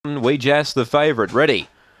Khan. Wee Jas the favourite. Ready.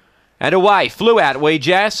 And away, flew out Wee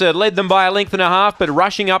Jas, led them by a length and a half, but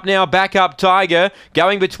rushing up now, back up Tiger,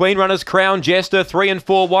 going between runners Crown Jester, 3 and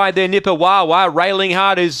 4 wide there, Nipper Wawa, railing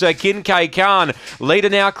hard is Kincaid Khan, leader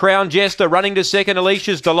now Crown Jester, running to second,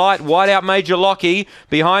 Alicia's Delight, wide out Major Lockie,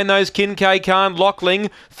 behind those Kincaid Khan, Lockling,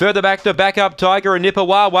 further back to back up Tiger and Nipper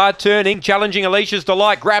Wawa, turning, challenging Alicia's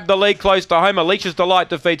Delight, grab the lead close to home, Alicia's Delight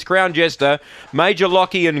defeats Crown Jester, Major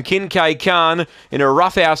Lockie and Kincaid Khan in a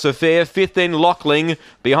roughhouse affair, 5th then Lockling,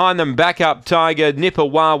 behind them back up Tiger, Nipper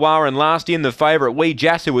Wawa, and last in the favourite Wee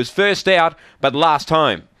Jas, who was first out but last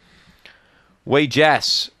home. Wee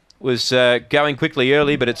Jas was going quickly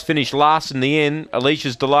early, but it's finished last in the end.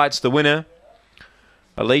 Alicia's Delight's the winner.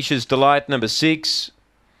 Alicia's Delight, number 6,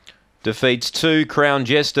 defeats 2 Crown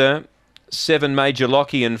Jester, 7 Major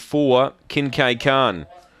Lockie, and 4 Kincaid Khan.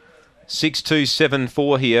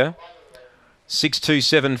 6-2-7-4 here.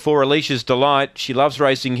 6-2-7-4 Alicia's Delight. She loves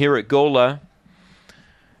racing here at Gawler.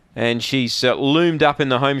 And she's loomed up in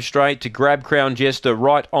the home straight to grab Crown Jester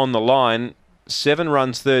right on the line. 7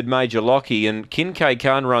 runs 3rd Major Lockie, and Kincaid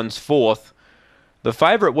Khan runs 4th. The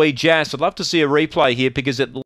favourite Wee Jas, I'd love to see a replay here because it